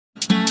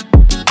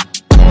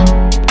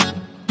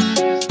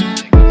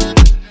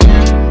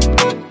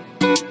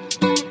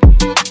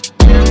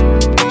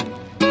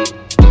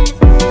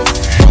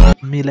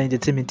Miller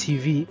Entertainment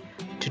TV.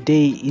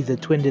 Today is the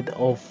 20th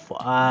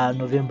of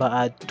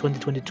November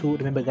 2022.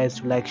 Remember guys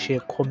to like,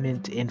 share,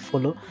 comment and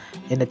follow,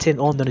 and turn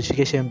on the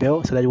notification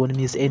bell so that you won't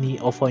miss any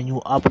of our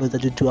new uploads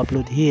that we do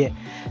upload here.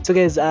 So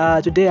guys,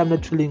 today I'm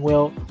not feeling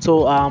well,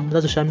 so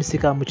that's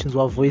Shamisika Muchin's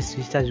voice.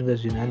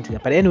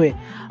 But anyway,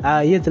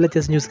 here's the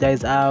latest news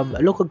guys.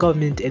 Local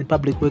government and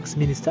public works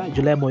minister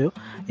July Moyo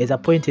has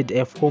appointed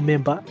a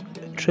 4-member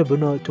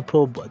tribunal to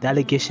probe the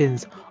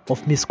allegations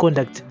of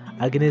misconduct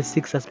against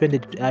 6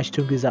 suspended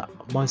Chitungwiza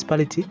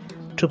Municipality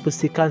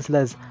CCC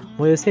Councillors.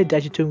 Moyo said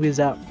that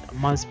Chitungwiza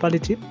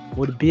Municipality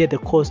would bear the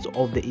cost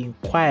of the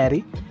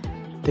inquiry.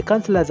 The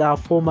councillors are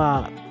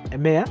former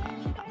Mayor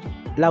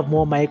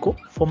Moyo Michael,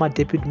 former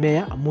Deputy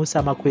Mayor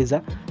Musa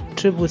Makweza,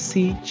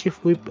 CCC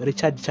Chief Whip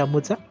Richard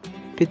Chamutsa,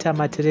 Peter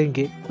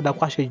Materenge,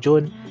 Kudakwashe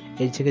John,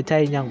 and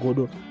Chingetai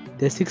Nyangodo.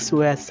 The 6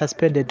 were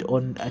suspended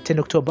on 10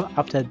 October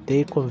after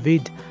they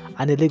convened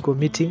an illegal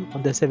meeting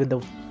on the 7th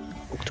of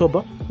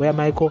October where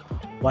Michael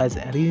was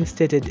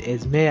reinstated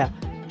as mayor.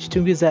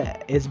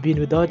 Chitungwiza has been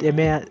without a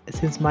mayor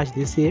since March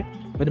this year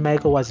when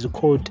Michael was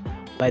recalled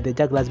by the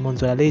Douglas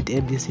Monzola-led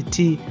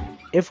MDCT.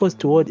 Efforts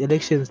to hold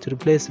elections to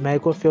replace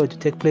Michael failed to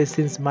take place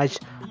since March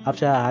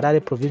after Harare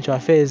Provincial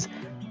Affairs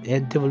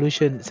and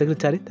Devolution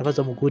Secretary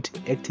Tabazo Muguti,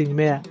 acting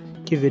mayor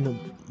Kevin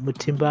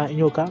Mutimba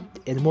Nyoka,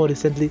 and more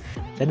recently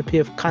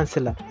ZANU-PF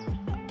councillor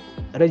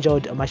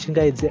Reginald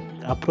Mashingaidze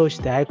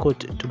approached the High Court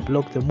to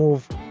block the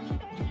move.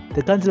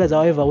 The councillors,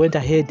 however, went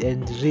ahead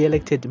and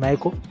re-elected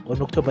Michael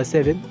on October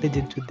 7,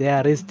 leading to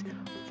their arrest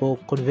for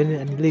convening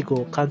an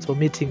illegal council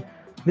meeting.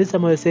 Mr.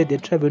 Moyo said the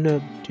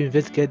tribunal to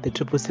investigate the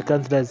CCC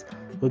councillors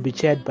will be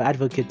chaired by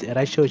Advocate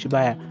Rachel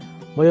Chibaya.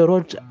 Moyo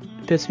wrote,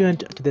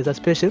 pursuant to the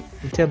suspension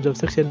in terms of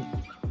Section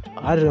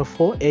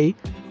 104A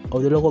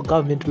of the Local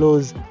Government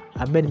Laws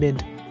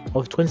Amendment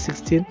of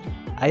 2016,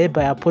 I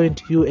hereby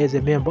appoint you as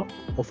a member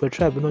of a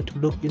tribunal to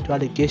look into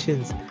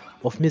allegations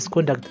of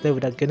misconduct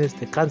leveled against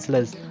the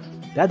councillors.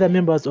 The other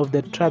members of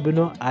the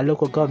tribunal are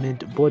local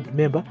government board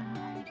member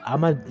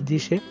Ahmad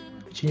Dishe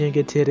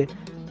Chinyengetere,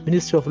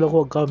 Ministry of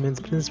Local Government's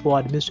Principal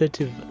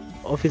Administrative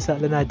Officer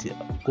Leonard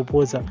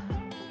Kupoza,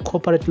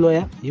 corporate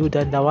lawyer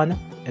Yuda Ndawana,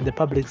 and the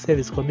Public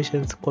Service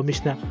Commission's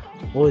Commissioner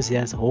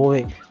Ozias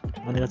Howe.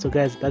 So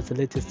guys, that's the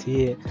latest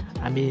here.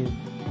 I mean,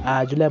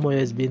 July Moyo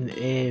has been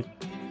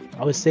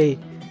I would say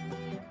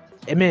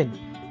a man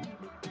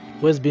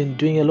who has been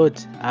doing a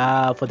lot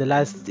for the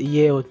last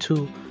year or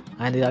two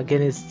and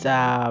against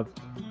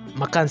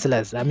my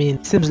councillors. I mean,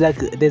 it seems like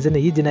there's a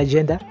hidden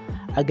agenda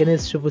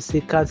against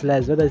CCC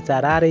councillors, whether it's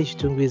Harare,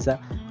 Chitungwiza,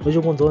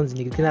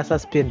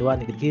 suspendwa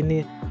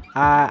nikini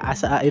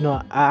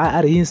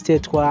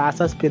reinstate kwa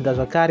suspend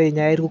zvakare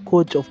nyaya iri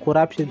court of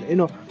corruption,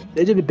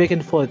 they will be back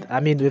and forth. I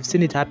mean, we've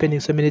seen it happening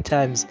so many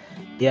times.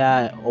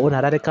 Yeah, on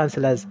Harare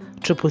councillors,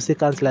 CCC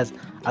councillors.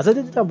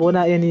 Asati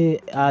titamboona any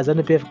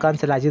ZANU-PF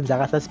councillor achinzi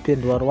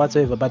akasuspendwa or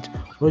whatsoever, but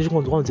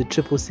unochingonzwa kunzi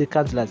CCC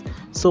councillors.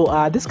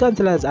 So these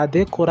councillors, are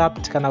they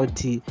corrupt kana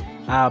kuti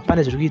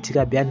pane zviri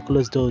kuitika behind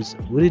closed doors?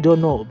 We really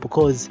don't know,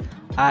 because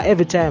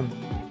every time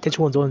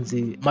techingonzwa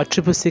kunzi ma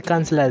CCC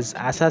councillors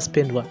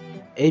asuspendwa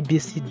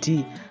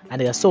ABCD,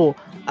 and so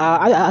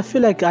I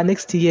feel like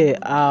next year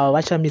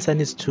Wachamisa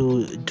needs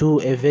to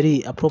do a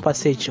very proper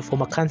search for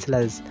my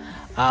councillors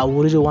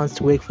who really wants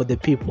to work for the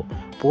people,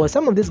 because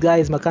some of these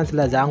guys, my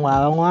councillors,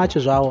 vacho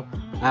zvavo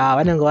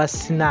vanenge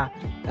vasina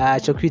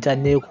chokuita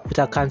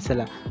nekuita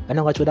councillor,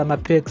 vanenge vachiona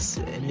maperks,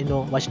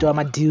 vachitora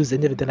madeals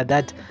and everything like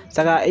that.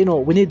 Saka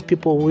we need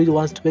people who really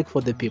wants to work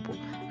for the people,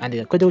 and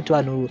kwete kuti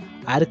vanhu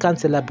ari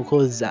councillor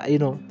because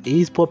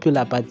he is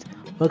popular, but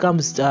when it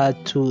comes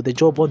to the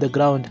job on the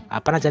ground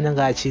hapana chanenge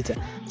achiita.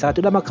 Saka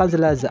toda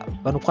macouncillors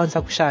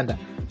vanokwanisa kushanda,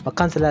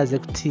 macouncillors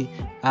ekuti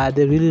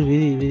they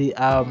really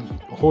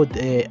hold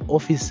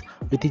office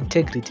with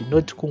integrity,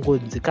 not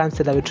kungonzi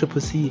councillor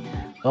weCCC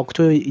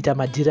vakutoita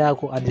madhiri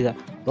ako and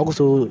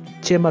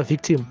vakuzochema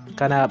victim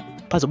kana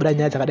pazobuda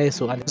nyaya dzakadai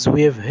so. And so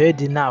we have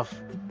heard enough.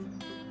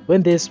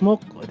 When there's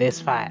smoke, there's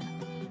fire.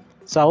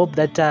 So I hope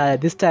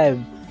that this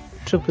time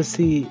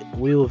CCC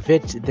will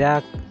vet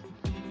their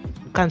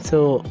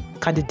council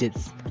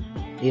candidates.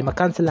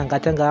 Makanzila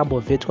ngatanga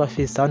ambovhetwa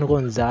first,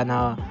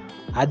 anokonzana,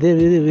 are they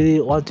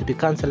really want to be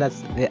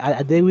councillors?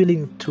 Are they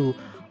willing to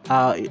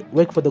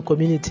work for the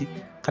community?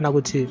 Kana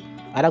kuti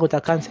ada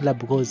kuita councillor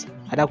because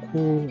ada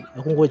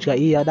kungodya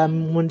iye, ada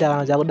munda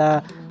kana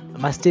kuda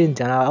mastand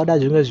kana kuda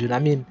zvimwe zvinhu. I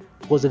mean,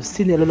 because I've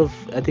seen a lot of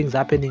things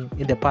happening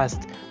in the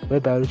past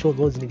whereby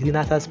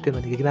nikina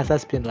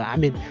suspend. I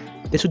mean,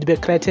 there should be a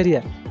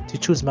criteria to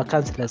choose my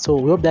councillor. So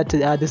we hope that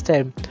this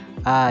time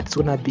it's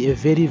gonna be a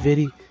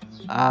very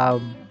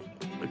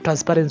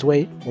transparent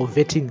way of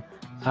vetting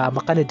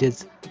my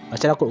candidates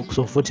vachada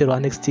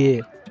kuzovoterwa next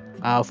year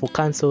for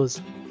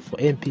councils, for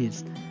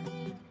MPs.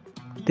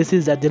 This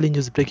is a daily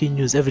news, breaking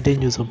news, everyday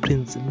news on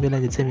Prince Miller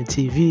Entertainment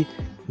TV.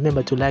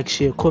 Remember to like,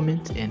 share,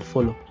 comment and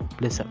follow.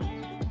 Bless up.